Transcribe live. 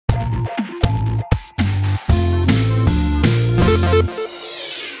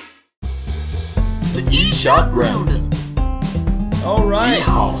eShop Roundup. All right,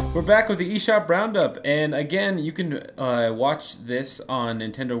 Yeehaw. we're back with the eShop Roundup, and again, you can watch this on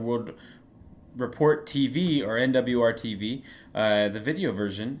Nintendo World Report TV or NWR TV, the video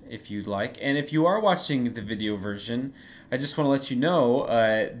version, if you'd like. And if you are watching the video version, I just want to let you know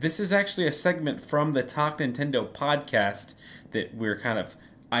this is actually a segment from the Talk Nintendo podcast that we're kind of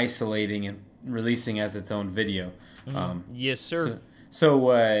isolating and releasing as its own video. Yes, sir.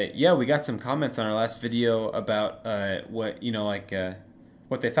 So yeah, we got some comments on our last video about what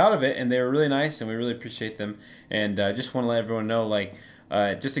they thought of it, and they were really nice, and we really appreciate them. And just want to let everyone know, like,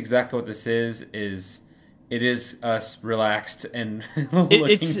 just exactly what this is it is us relaxed and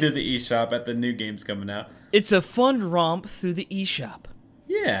looking through the eShop at the new games coming out. It's a fun romp through the eShop.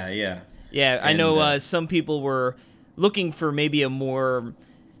 Yeah, yeah. Yeah, I know some people were looking for maybe a more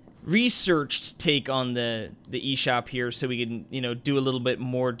researched take on the eShop here, so we can do a little bit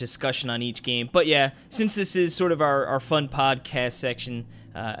more discussion on each game. But yeah, since this is sort of our fun podcast section,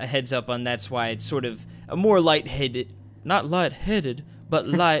 a heads up on that's why it's sort of a more lightheaded, not lightheaded, but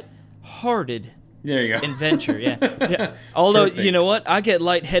light-hearted. There you go. Adventure, yeah. Yeah. Although Perfect. you know what, I get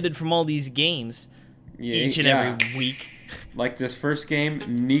lightheaded from all these games each and every week. Like this first game,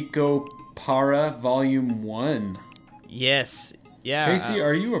 Nico Para Volume 1. Yes. Yeah. Casey,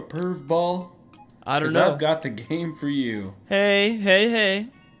 are you a perv ball? I don't 'Cause know. I've got the game for you. Hey.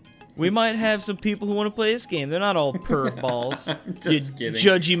 We might have some people who want to play this game. They're not all perv balls. Just kidding.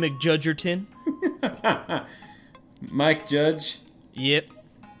 Judgy McJudgerton. Mike Judge. Yep.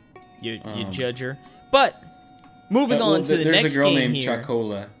 You judger. But, moving on to the next There's a girl game named here.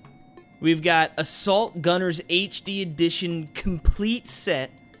 Chocola. We've got Assault Gunners HD Edition Complete Set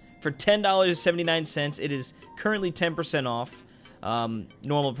for $10.79. It is currently 10% off.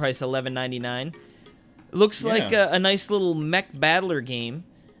 Normal price $11.99. Looks like a nice little mech battler game.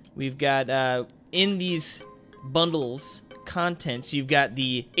 We've got in these bundles contents, you've got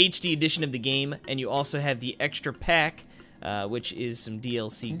the HD edition of the game, and you also have the extra pack, which is some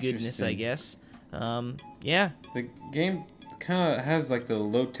DLC goodness, I guess. Yeah. The game kind of has like the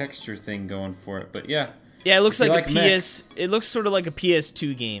low texture thing going for it, but yeah. Yeah, it looks If you like a mechs. It looks sort of like a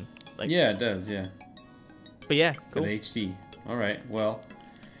PS2 game. Like, Yeah, it does, yeah. But yeah, cool. But HD. Alright, well.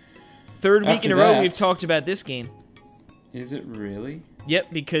 Third week after in a row that- we've talked about this game. Is it really? Yep,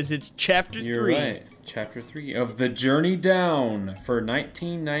 because it's Chapter 3. You're right. Chapter 3 of The Journey Down for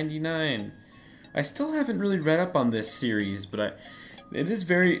 $19.99. I still haven't really read up on this series, but it is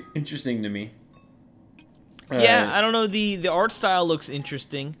very interesting to me. Yeah, I don't know. The art style looks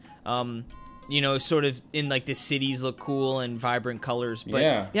interesting. Sort of in like the cities look cool and vibrant colors. But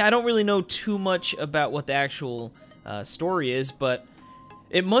yeah, I don't really know too much about what the actual story is, but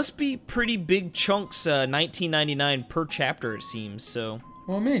it must be pretty big chunks. $19.99 per chapter, it seems. So.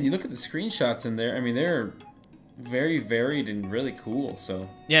 Well, man, you look at the screenshots in there. I mean, they're very varied and really cool. So.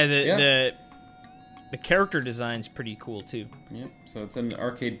 Yeah, the character design's pretty cool too. Yep. So it's an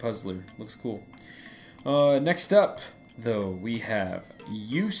arcade puzzler. Looks cool. Next up, though, we have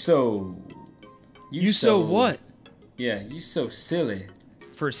Yuso. Yuso what? Yeah, Yuso Silly.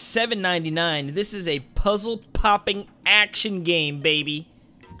 For $7.99, this is a puzzle-popping action game, baby.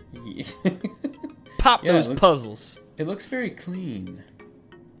 Yeah. Pop Yeah, those it looks- puzzles. It looks very clean.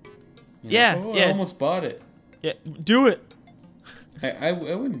 Yeah, Oh, yes. I almost bought it. Yeah, do it. I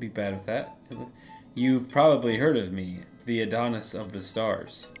wouldn't be bad with that. You've probably heard of me, the Adonis of the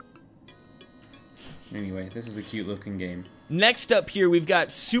Stars. Anyway, this is a cute looking game. Next up here, we've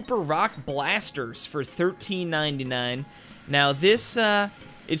got Super Rock Blasters for $13.99. Now this,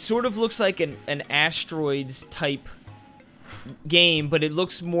 it sort of looks like an Asteroids type game, but it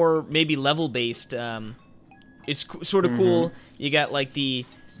looks more maybe level-based. It's sort of cool. You got like the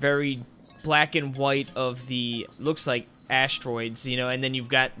very black and white of the, looks like asteroids, and then you've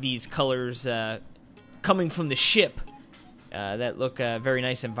got these colors coming from the ship that look very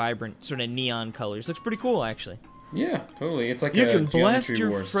nice and vibrant, sort of neon colors. Looks pretty cool, actually. Yeah, totally. It's like You a can blast Geometry your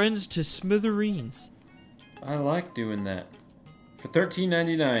Wars. friends to smithereens. I like doing that. For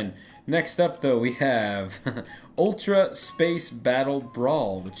 $13.99. Next up, though, we have Ultra Space Battle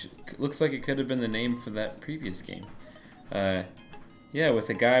Brawl, which looks like it could have been the name for that previous game. Yeah, with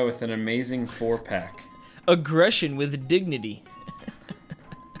a guy with an amazing 4-pack. Aggression with dignity.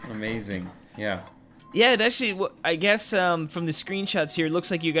 Amazing. Yeah. Yeah, it actually, I guess from the screenshots here, it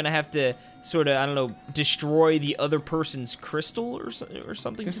looks like you're going to have to sort of, I don't know, destroy the other person's crystal or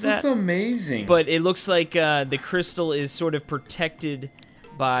something This to that. looks amazing. But it looks like the crystal is sort of protected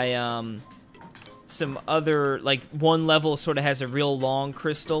by some other, like one level sort of has a real long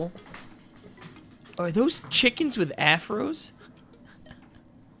crystal. Are those chickens with afros?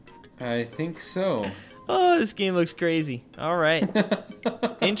 I think so. Oh, this game looks crazy. All right.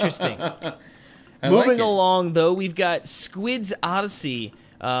 Interesting. I Moving like it. along, though, we've got Squid's Odyssey.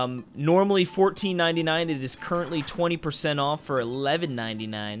 Normally $14.99. It is currently 20% off for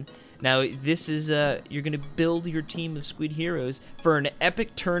 $11.99. Now, this is, you're going to build your team of Squid heroes for an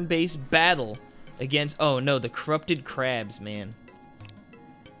epic turn-based battle against, oh no, the corrupted crabs, man.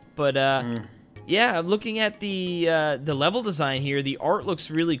 But, yeah, looking at the level design here, the art looks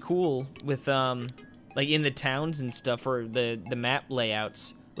really cool with, like, in the towns and stuff, or the map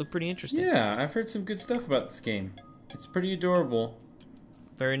layouts. Look pretty interesting. Yeah, I've heard some good stuff about this game. It's pretty adorable.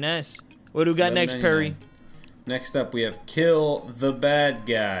 Very nice. What do we got next, Perry? Next up, we have Kill the Bad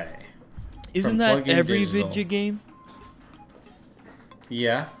Guy. Isn't that every video game?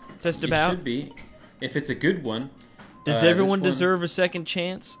 Yeah. Just about? It should be. If it's a good one. Does everyone deserve a second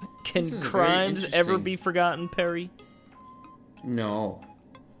chance? Can crimes ever be forgotten, Perry? No.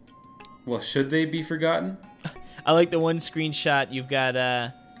 Well, should they be forgotten? I like the one screenshot. You've got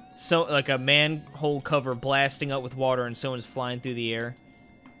like a manhole cover blasting up with water and someone's flying through the air.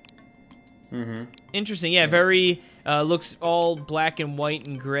 Mm-hmm. Interesting. Yeah, very looks all black and white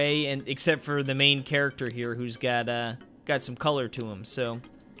and gray, and except for the main character here, who's got some color to him. So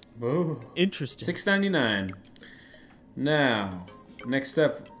interesting. $6.99. Now, next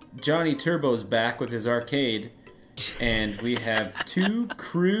up, Johnny Turbo's back with his arcade, and we have Two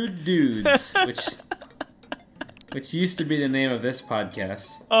Crude Dudes, which used to be the name of this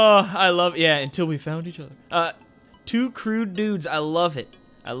podcast. Oh, I love until we found each other. Two Crude Dudes. I love it.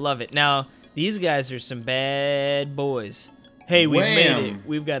 I love it. Now, these guys are some bad boys. Hey, we've made it.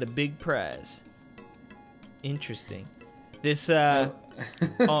 We've got a big prize. Interesting. This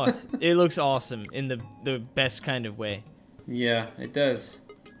oh, it looks awesome in the best kind of way. Yeah, it does.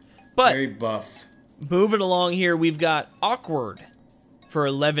 But very buff. Moving along here, we've got Awkward for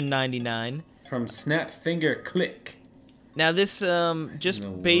 $11.99 from Snap Finger Click. Now this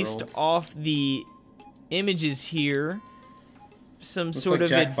just based off the images here, some looks sort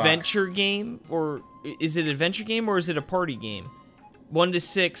like of adventure game, or is it adventure game or is it a party game? 1 to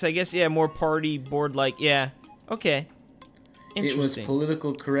 6, I guess. Yeah, more party board like. Yeah, okay. It was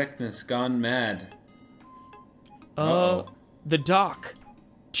political correctness gone mad. The doc.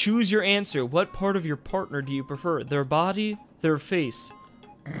 Choose your answer. What part of your partner do you prefer? Their body, their face?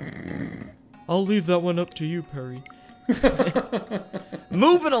 I'll leave that one up to you, Perry.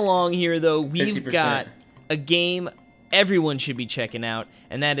 Moving along here, though, we've 50%. Got a game everyone should be checking out,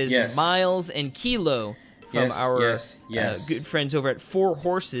 and that is Miles and Kilo from our good friends over at Four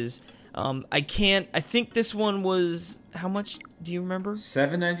Horses. I think this one was, how much do you remember?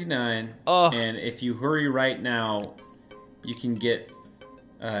 $7.99. Oh. And if you hurry right now, you can get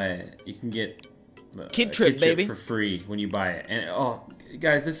Kid Trip, baby, for free when you buy it. And oh,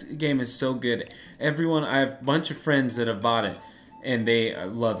 guys, this game is so good. I have a bunch of friends that have bought it, and they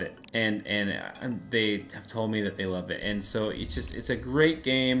love it, and they have told me that they love it. And so it's a great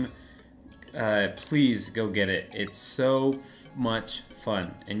game. Please go get it. It's so much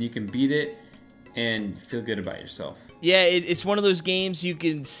fun, and you can beat it and feel good about yourself. Yeah, it's one of those games you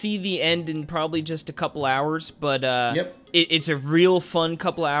can see the end in probably just a couple hours, but it's a real fun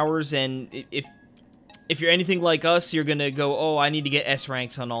couple hours, and if you're anything like us, you're gonna go, oh, I need to get S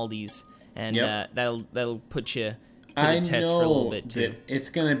ranks on all these, and that'll put you to the test for a little bit too. That it's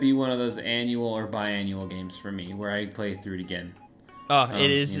gonna be one of those annual or biannual games for me where I play through it again. Oh, it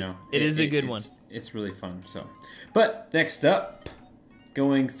is. It is a good one. It's really fun. So, but next up,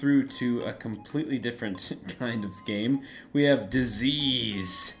 going through to a completely different kind of game, we have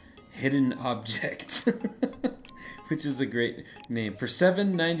Disease Hidden Object, which is a great name for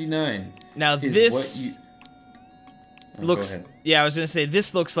 $7.99. Now this looks. Yeah, I was gonna say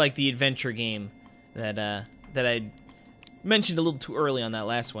this looks like the adventure game that I mentioned a little too early on that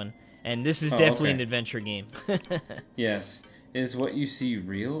last one, and this is definitely an adventure game. Yes. Is what you see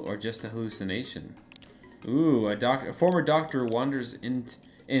real or just a hallucination? Ooh, a former doctor wanders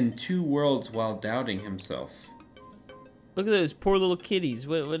in two worlds while doubting himself. Look at those poor little kitties.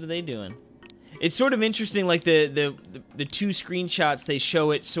 What are they doing? It's sort of interesting, like the two screenshots, they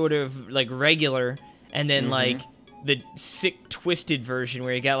show it sort of like regular, and then like the sick twisted version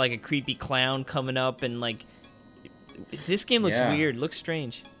where you got like a creepy clown coming up, and like this game looks weird, looks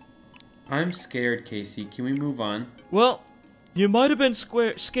strange. I'm scared, Casey. Can we move on? Well, you might have been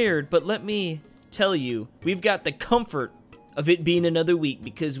scared, but let me tell you, we've got the comfort of it being another week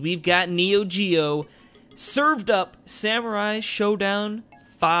because we've got Neo Geo served up Samurai Showdown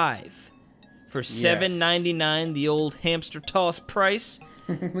 5 for $7.99, the old hamster toss price.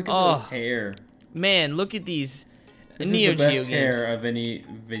 Look at the hair. Man, look at these This Neo is the best Geo games. hair of any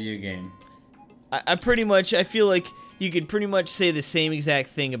video game. I pretty much, I feel like you could pretty much say the same exact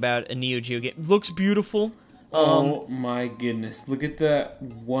thing about a Neo Geo game. Looks beautiful. Oh my goodness. Look at that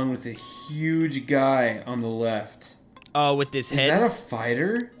one with a huge guy on the left. Oh, with this head. Is that a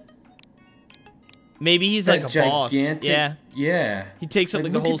fighter? Maybe he's like a boss. Yeah. Yeah. He takes up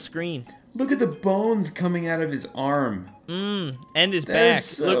like the whole at, screen. Look at the bones coming out of his arm. And his That back. is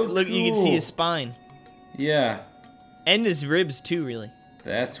so Look, you can see cool. his spine. Yeah. And his ribs too, really.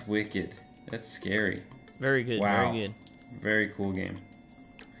 That's wicked. That's scary. Very good, Wow. very good. Very cool game.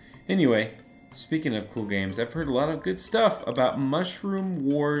 Anyway, speaking of cool games, I've heard a lot of good stuff about Mushroom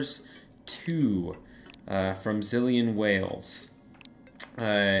Wars 2 from Zillion Whales.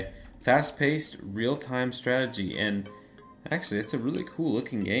 Fast-paced, real-time strategy, and actually, it's a really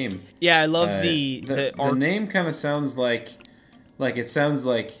cool-looking game. Yeah, I love the The name kind of sounds like it sounds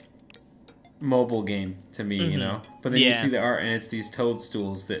like mobile game to me, you know. But then you see the art, and it's these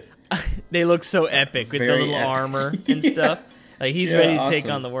toadstools that they look so epic with the very little epic. armor and stuff. Like he's Yeah, ready to take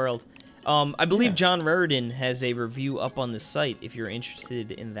awesome. on the world. I believe John Raridan has a review up on the site if you're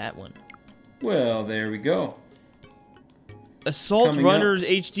interested in that one. Well, there we go. Assault Coming Runners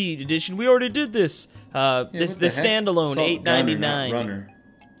HD edition. We already did this. This what the the heck? standalone Assault Gunner, not $8.99. Runner.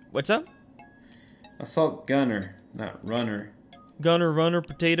 What's up? Assault Gunner, not Runner. Gunner, runner,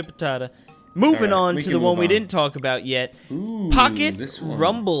 potato, patata. Moving All right, on we to can the one move we on. didn't talk about yet. Ooh, Pocket this one.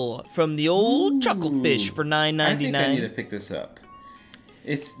 Rumble from the old Chucklefish for I think I need to $9.99. pick this up.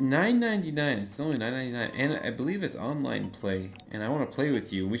 It's $9.99. It's only $9.99, and I believe it's online play. And I want to play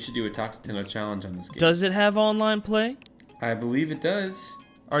with you. We should do a Talk to Nintendo challenge on this game. Does it have online play? I believe it does.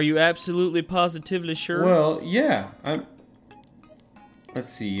 Are you absolutely positively sure? Well, yeah.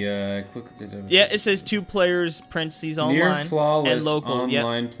 Let's see. Quick. Yeah, it says 2 players, parentheses online, Near flawless and local.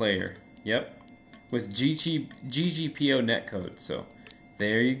 online player. Yep. With GGPO netcode. So,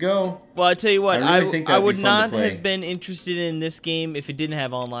 there you go. Well, I tell you what, I really think I that'd be would fun not to play. have been interested in this game if it didn't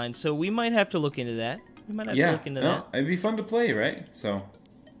have online. So we might have to look into that. We might have to look into that. It'd be fun to play, right? So,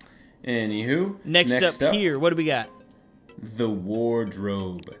 anywho. Next up here, what do we got? The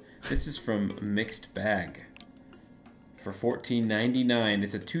Wardrobe. This is from Mixed Bag. For $14.99.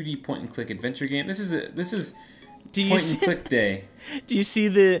 It's a 2D point-and-click adventure game. This is Do you point-and-click day. Do you see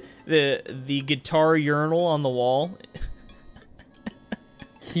the guitar urinal on the wall?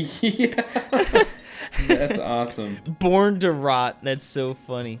 Yeah. That's awesome. Born to Rot. That's so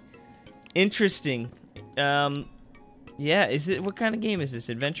funny. Interesting. Yeah, is it what kind of game is this?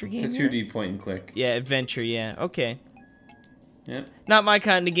 Adventure game? It's a 2D point-and-click. Yeah, adventure, yeah. Okay. Yep. Not my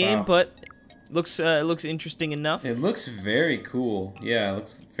kind of game, Wow. but looks interesting enough. It looks very cool. Yeah, it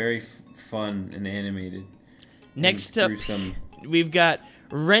looks very fun and animated. Next and up, gruesome. we've got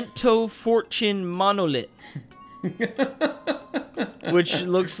Rento Fortune Monolith. Which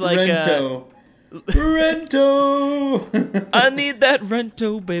looks like Rento. Rento. I need that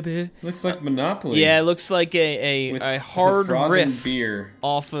Rento, baby. Looks like Monopoly. Yeah, it looks like a hard frothing riff beer.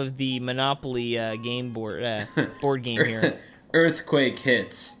 off of the Monopoly board game here. Earthquake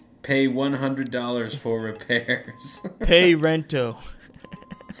hits. Pay $100 for repairs. Pay Rento.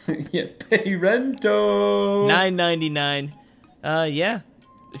 Yeah, pay Rento. $9.99. Yeah.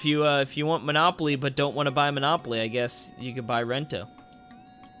 If you want Monopoly but don't want to buy Monopoly, I guess you could buy Rento.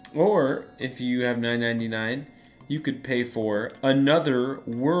 Or if you have $9.99, you could pay for Another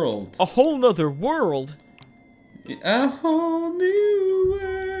World. A whole nother world. A whole new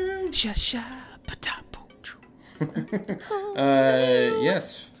world.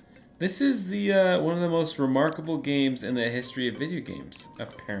 Yes. This is the one of the most remarkable games in the history of video games,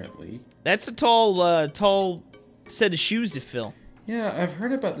 apparently. That's a tall set of shoes to fill. Yeah, I've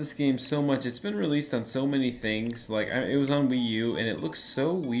heard about this game so much. It's been released on so many things. Like, it was on Wii U, and it looks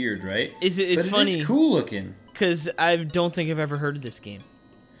so weird, right? It's but funny. It's cool looking. Because I don't think I've ever heard of this game.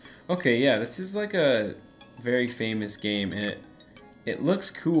 Okay, yeah, this is like a very famous game, and it looks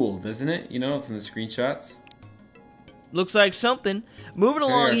cool, doesn't it? You know, from the screenshots. Looks like something. Moving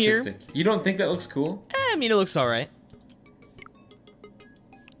Very along artistic. here. You don't think that looks cool? I mean, it looks alright.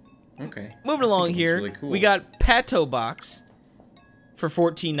 Okay. Moving along it looks here, really cool. we got Pato Box for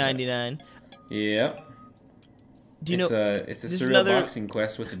 $14.99. Yep. Do you know? It's a this is surreal another- boxing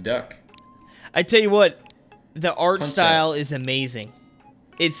quest with a duck. I tell you what, the art Punch style Out. is amazing.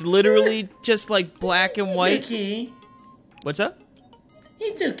 It's literally just like black and white. okay. What's up?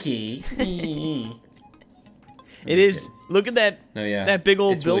 It's okay. It is. Look at that. No, yeah. That big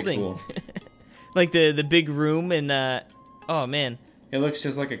old It's really building. cool. Like the big room and oh man. It looks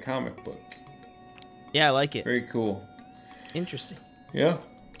just like a comic book. Yeah, I like it. Very cool. Interesting. Yeah.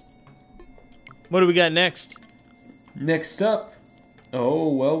 What do we got next? Next up,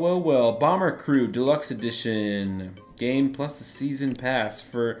 Oh, well, well, well. Bomber Crew Deluxe Edition. Game plus the season pass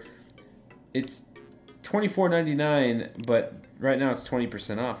for... It's $24.99, but right now it's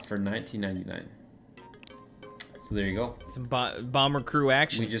 20% off for $19.99. So there you go. Some Bomber Crew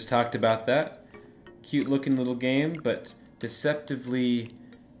action. We just talked about that. Cute looking little game, but deceptively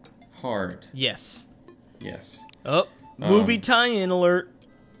hard. Yes. Yes. Oh, movie tie-in alert.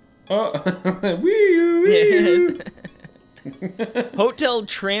 Oh, wee Yes. Hotel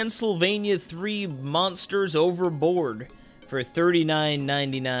Transylvania 3 Monsters Overboard for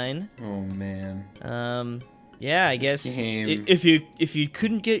 $39.99. Oh man. Yeah, I guess game. if you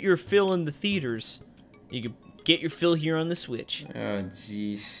couldn't get your fill in the theaters, you could get your fill here on the Switch. Oh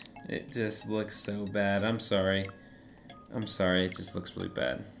jeez, it just looks so bad. I'm sorry. I'm sorry. It just looks really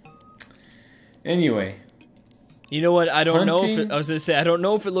bad. Anyway. You know what? I don't know if Hunting- I was gonna say I don't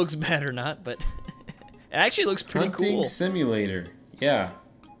know if it looks bad or not, but it actually looks pretty Hunting cool. Simulator. Yeah.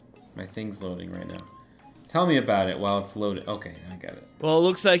 My thing's loading right now. Tell me about it while it's loaded. Okay, I got it. Well, it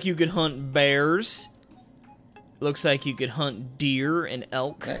looks like you could hunt bears. Looks like you could hunt deer and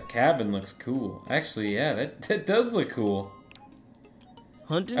elk. That cabin looks cool. Actually, yeah, that does look cool.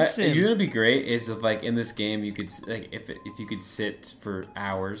 Hunting sim. You know what'd be great is if, like, in this game you could, like, if you could sit for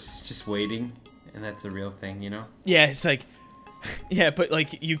hours just waiting, and that's a real thing, you know? Yeah, it's like, yeah, but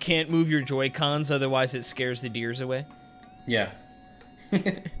like you can't move your Joy-Cons, otherwise it scares the deers away. Yeah.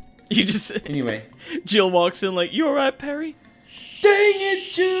 You just Anyway. Jill walks in like, "You all right, Perry?" Dang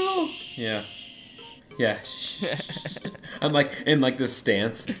it, Jill! Yeah. Yeah. I'm like in like this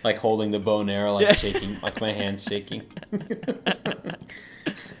stance, like holding the bow and arrow, like shaking, like my hands shaking.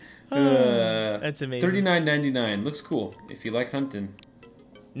 That's amazing. $39.99 looks cool if you like hunting.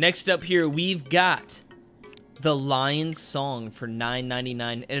 Next up here, we've got The Lion's Song for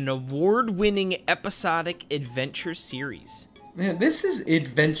 $9.99, an award-winning episodic adventure series. Man, this is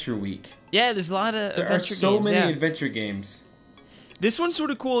Adventure Week. Yeah, there's a lot of There adventure are so games, many yeah. adventure games. This one's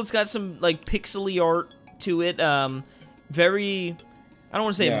sort of cool. It's got some like pixely art to it. Very, I don't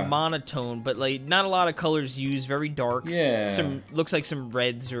want to say monotone, but like not a lot of colors used. Very dark. Yeah. Some looks like some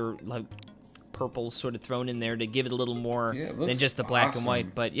reds or like purple sort of thrown in there to give it a little more than just the black and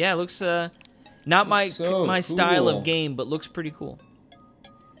white. But yeah, it looks not my style of game, but looks pretty cool.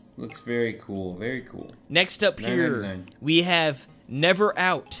 Looks very cool. Very cool. Next up here, $9.99. we have Never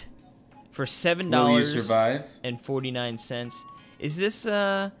Out for $7.49. Is this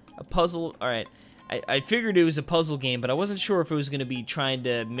a puzzle? All right, I figured it was a puzzle game, but I wasn't sure if it was going to be trying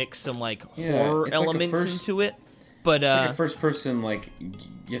to mix some like horror elements into it. But it's like a first-person, like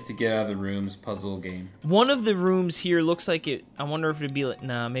you have to get out of the rooms puzzle game. One of the rooms here looks like it. I wonder if it'd be like,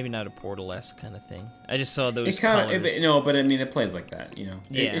 nah, maybe not a Portal-esque kind of thing. I just saw those colors. No, but I mean it plays like that, you know.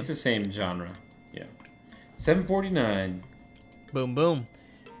 Yeah. It's the same genre. Yeah. $7.49. Boom, boom.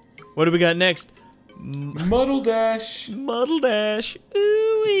 What do we got next? Muddle Dash. Muddle Dash.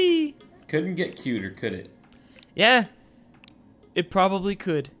 Ooh-wee. Couldn't get cuter, could it? Yeah. It probably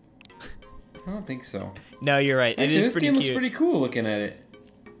could. I don't think so. No, you're right. Actually, it is this pretty game cute. looks pretty cool looking at it.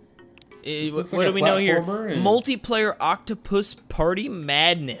 What do we know here? Multiplayer Octopus Party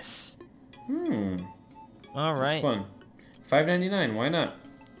Madness. All right. It's fun. $5.99. Why not?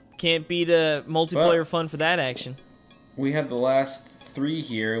 Can't beat a multiplayer fun for that action. We have the last 3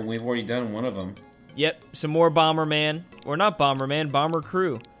 here, and we've already done one of them. Yep. Some more Bomberman. Or not Bomberman, Bomber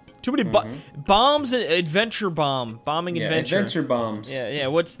Crew. Too many bombs and Adventure Bomb. Bombing Adventure. Adventure Bombs. Yeah, yeah.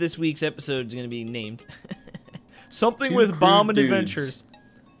 What's this week's episode going to be named? Something with bomb and adventures.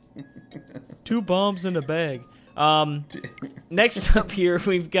 2 bombs in a bag. Next up here,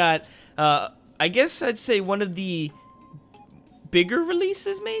 we've got, I guess I'd say one of the bigger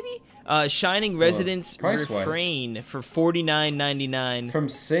releases, maybe? Shining Residence Refrain for $49.99. From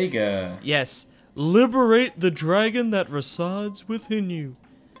Sega. Yes. Liberate the dragon that resides within you.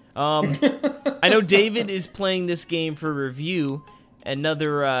 I know David is playing this game for review.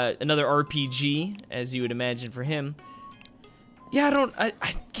 Another RPG, as you would imagine for him. Yeah, I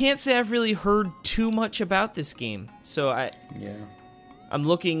can't say I've really heard too much about this game. So I'm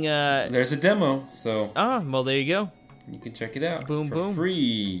looking there's a demo, so well there you go. You can check it out. Boom, for boom.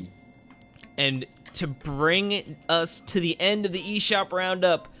 free. And to bring us to the end of the eShop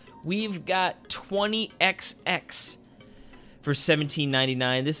Roundup, we've got 20XX for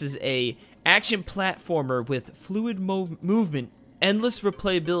 $17.99. This is a action platformer with fluid movement, endless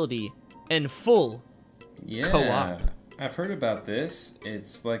replayability, and full co-op. I've heard about this.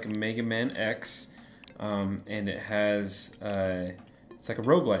 It's like Mega Man X, and it has it's like a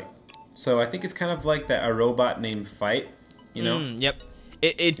roguelike. So I think it's kind of like a robot named Fight, you know? Yep.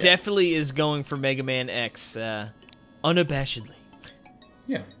 It definitely is going for Mega Man X, unabashedly.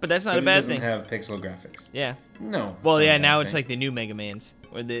 Yeah. But that's not a bad thing. It doesn't have pixel graphics. Yeah. No. Well, yeah, now it's like the new Mega Mans.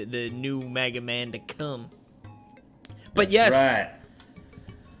 Or the new Mega Man to come. But That's yes. right.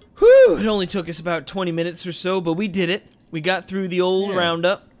 Whew, it only took us about 20 minutes or so, but we did it. We got through the old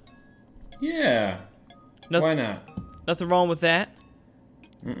Roundup. Yeah. Why not? Nothing wrong with that.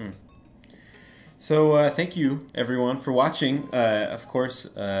 So thank you everyone for watching. Of course,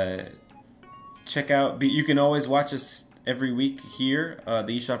 check out. You can always watch us every week here,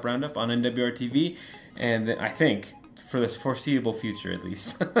 the eShop Roundup on NWR TV, and I think for the foreseeable future at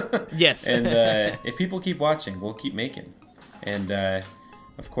least. Yes. And if people keep watching, we'll keep making. And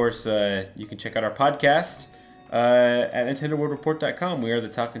of course, you can check out our podcast at NintendoWorldReport.com. We are the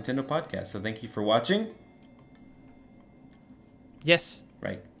Talk Nintendo podcast. So thank you for watching. Yes.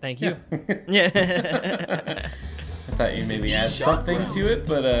 Right. Thank you. Yeah. I thought you maybe add something to it,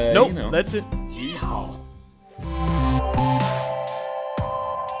 but nope, you know. that's it. Yeehaw.